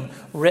name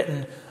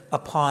written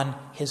upon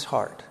his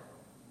heart.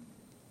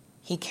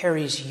 He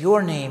carries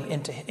your name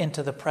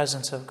into the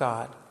presence of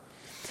God.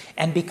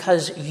 And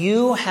because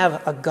you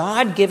have a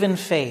God-given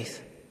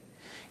faith,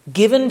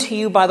 given to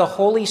you by the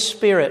Holy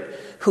Spirit,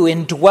 who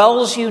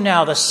indwells you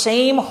now, the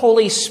same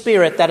Holy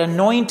Spirit that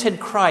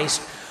anointed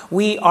Christ,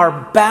 we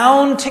are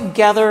bound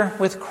together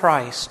with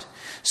Christ,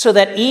 so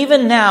that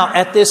even now,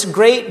 at this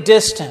great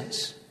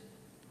distance,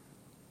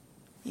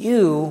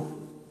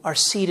 you are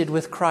seated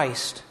with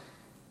Christ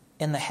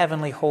in the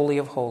heavenly Holy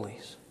of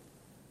Holies.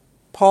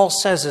 Paul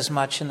says as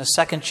much in the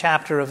 2nd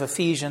chapter of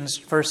Ephesians,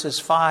 verses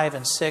 5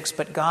 and 6,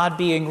 "But God,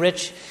 being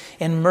rich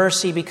in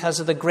mercy because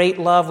of the great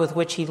love with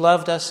which he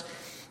loved us,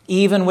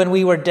 even when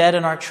we were dead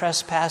in our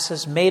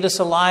trespasses, made us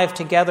alive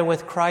together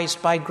with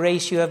Christ. By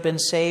grace you have been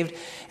saved,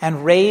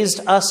 and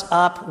raised us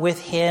up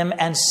with him,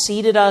 and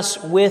seated us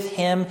with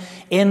him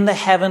in the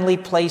heavenly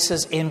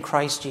places in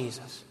Christ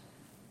Jesus."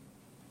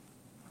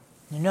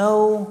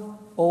 No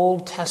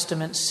Old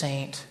Testament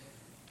saint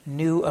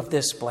knew of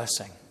this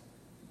blessing.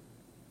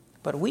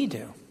 But we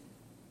do.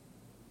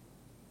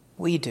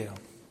 We do.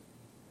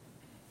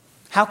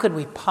 How could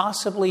we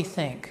possibly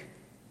think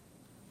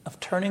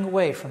of turning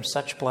away from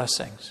such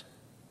blessings?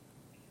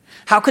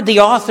 How could the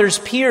author's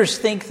peers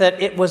think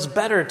that it was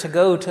better to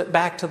go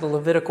back to the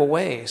Levitical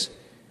ways?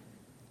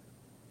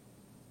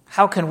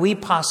 How can we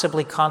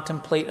possibly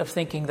contemplate of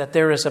thinking that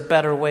there is a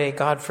better way,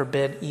 God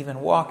forbid,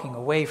 even walking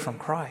away from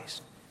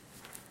Christ?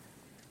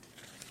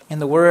 In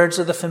the words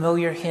of the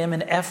familiar hymn,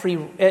 in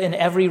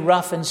every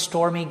rough and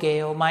stormy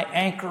gale, my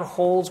anchor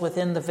holds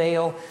within the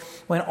veil.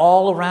 When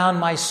all around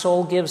my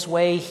soul gives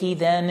way, he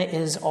then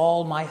is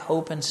all my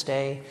hope and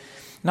stay.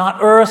 Not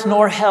earth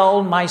nor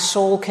hell my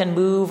soul can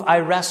move. I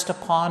rest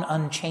upon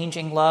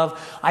unchanging love.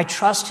 I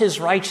trust his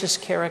righteous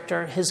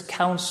character, his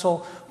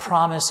counsel,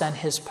 promise, and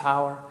his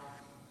power.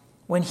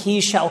 When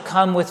he shall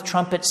come with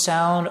trumpet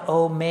sound,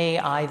 oh, may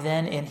I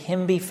then in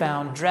him be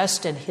found,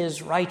 dressed in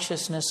his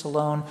righteousness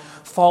alone,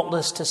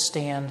 faultless to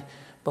stand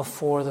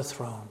before the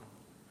throne.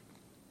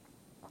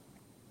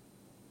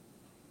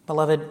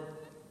 Beloved,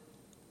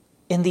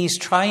 in these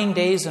trying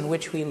days in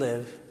which we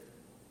live,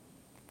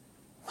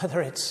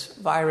 whether it's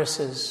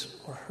viruses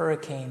or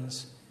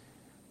hurricanes,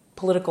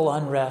 political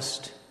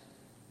unrest,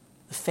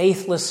 the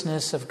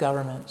faithlessness of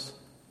governments,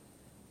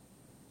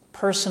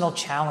 personal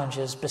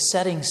challenges,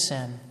 besetting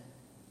sin,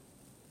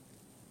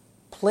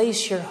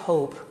 place your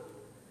hope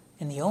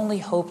in the only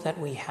hope that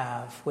we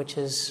have, which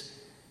is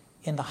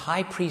in the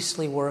high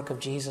priestly work of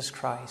Jesus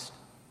Christ.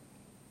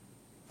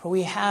 For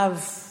we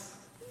have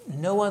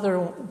no other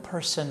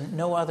person,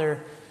 no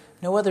other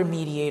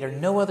mediator,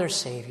 no other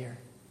Savior.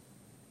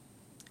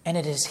 And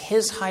it is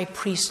his high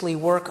priestly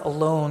work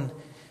alone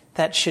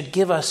that should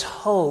give us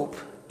hope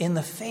in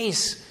the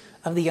face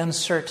of the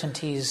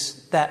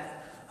uncertainties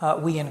that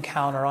we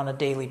encounter on a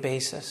daily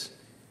basis.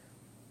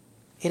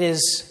 It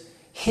is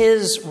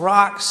his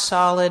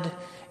rock-solid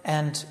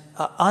and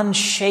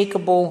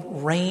unshakable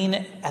reign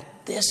at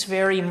this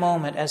very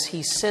moment as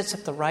he sits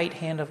at the right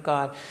hand of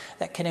God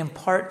that can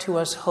impart to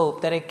us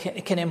hope, that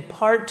it can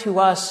impart to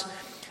us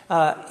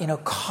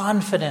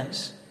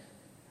confidence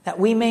that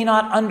we may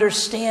not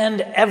understand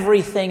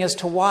everything as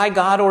to why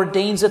God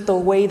ordains it the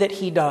way that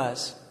he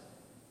does.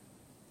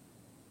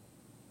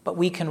 But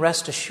we can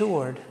rest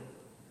assured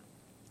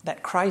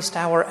that Christ,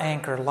 our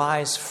anchor,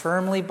 lies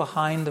firmly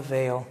behind the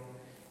veil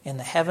in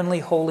the heavenly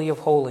Holy of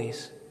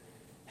Holies,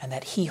 and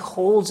that he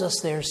holds us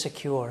there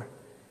secure.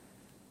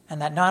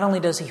 And that not only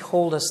does he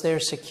hold us there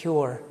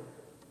secure,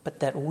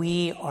 but that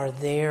we are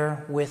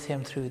there with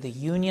him through the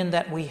union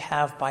that we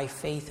have by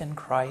faith in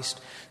Christ,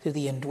 through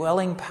the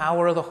indwelling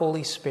power of the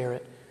Holy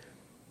Spirit,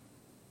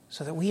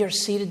 so that we are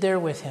seated there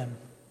with him.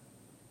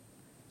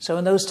 So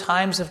in those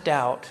times of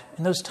doubt,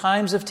 in those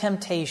times of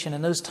temptation,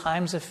 in those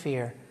times of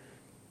fear,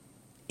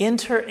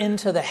 enter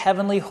into the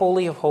heavenly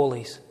Holy of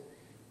Holies.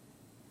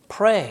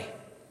 Pray.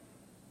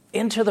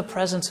 Enter the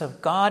presence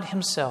of God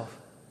himself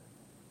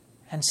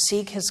and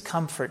seek his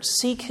comfort,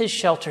 seek his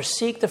shelter,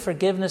 seek the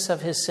forgiveness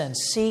of his sins,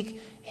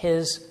 seek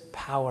his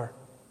power.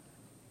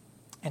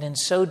 And in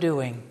so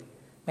doing,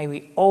 may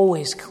we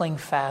always cling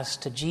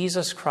fast to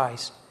Jesus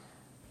Christ,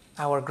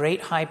 our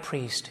great high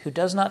priest, who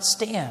does not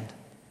stand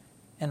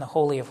in the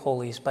Holy of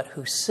Holies, but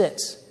who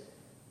sits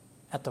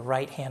at the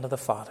right hand of the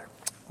Father.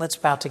 Let's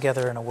bow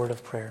together in a word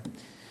of prayer.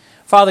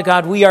 Father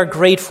God, we are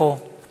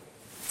grateful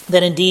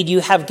that indeed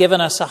you have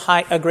given us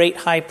a great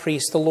high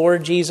priest, the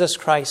Lord Jesus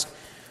Christ,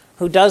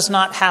 who does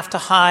not have to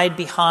hide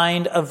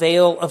behind a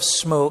veil of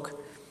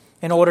smoke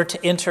in order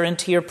to enter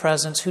into your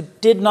presence, who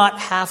did not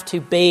have to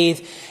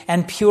bathe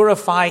and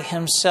purify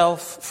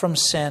himself from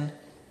sin,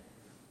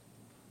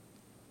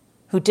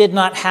 who did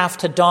not have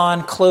to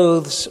don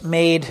clothes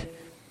made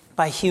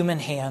by human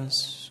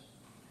hands,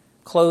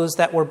 clothes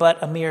that were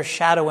but a mere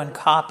shadow and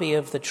copy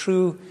of the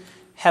true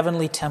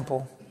heavenly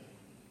temple.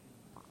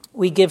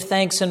 We give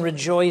thanks and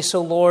rejoice,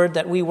 O Lord,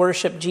 that we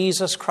worship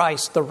Jesus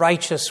Christ, the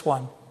righteous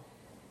one,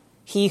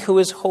 he who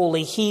is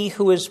holy, he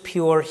who is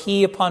pure,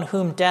 he upon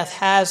whom death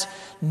has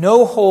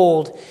no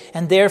hold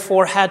and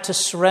therefore had to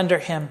surrender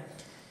him,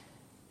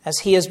 as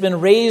he has been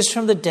raised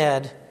from the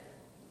dead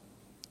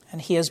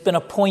and he has been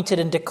appointed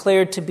and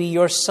declared to be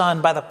your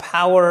Son by the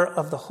power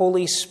of the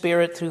Holy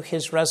Spirit through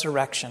his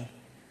resurrection.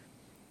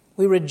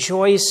 We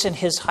rejoice in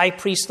his high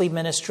priestly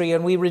ministry,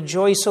 and we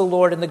rejoice, O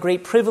Lord, in the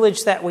great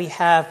privilege that we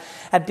have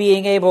at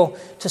being able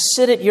to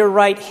sit at your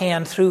right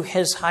hand through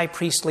his high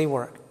priestly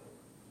work.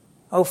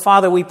 O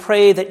Father, we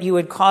pray that you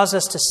would cause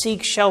us to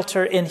seek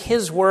shelter in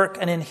his work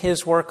and in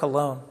his work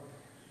alone.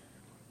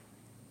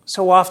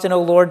 So often,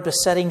 O Lord,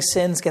 besetting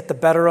sins get the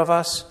better of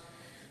us.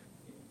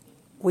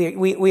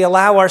 We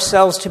allow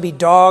ourselves to be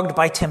dogged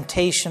by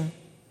temptation.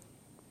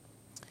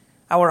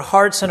 Our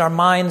hearts and our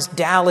minds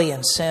dally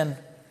in sin.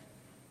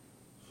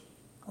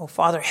 Oh,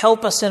 Father,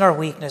 help us in our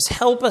weakness.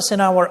 Help us in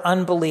our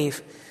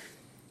unbelief.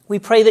 We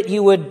pray that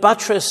you would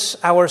buttress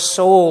our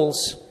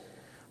souls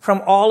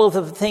from all of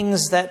the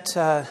things that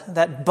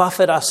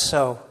buffet us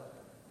so.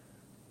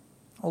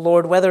 Oh,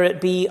 Lord, whether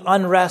it be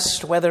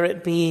unrest, whether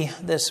it be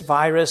this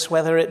virus,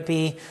 whether it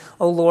be,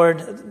 oh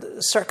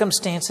Lord,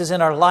 circumstances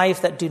in our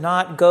life that do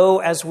not go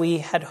as we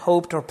had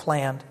hoped or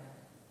planned.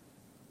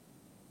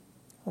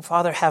 Oh,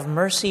 Father, have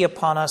mercy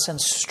upon us and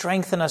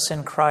strengthen us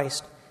in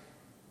Christ,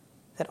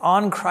 that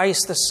on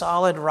Christ the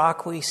solid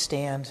rock we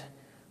stand,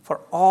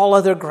 for all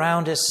other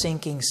ground is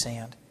sinking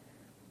sand.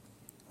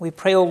 We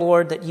pray, O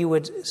Lord, that you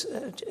would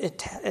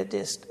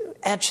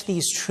etch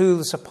these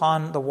truths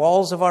upon the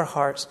walls of our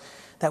hearts,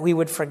 that we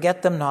would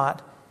forget them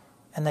not,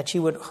 and that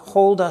you would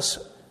hold us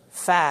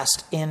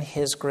fast in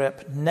his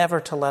grip, never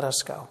to let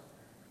us go.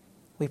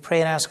 We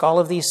pray and ask all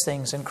of these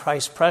things in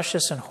Christ's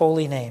precious and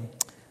holy name.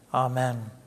 Amen.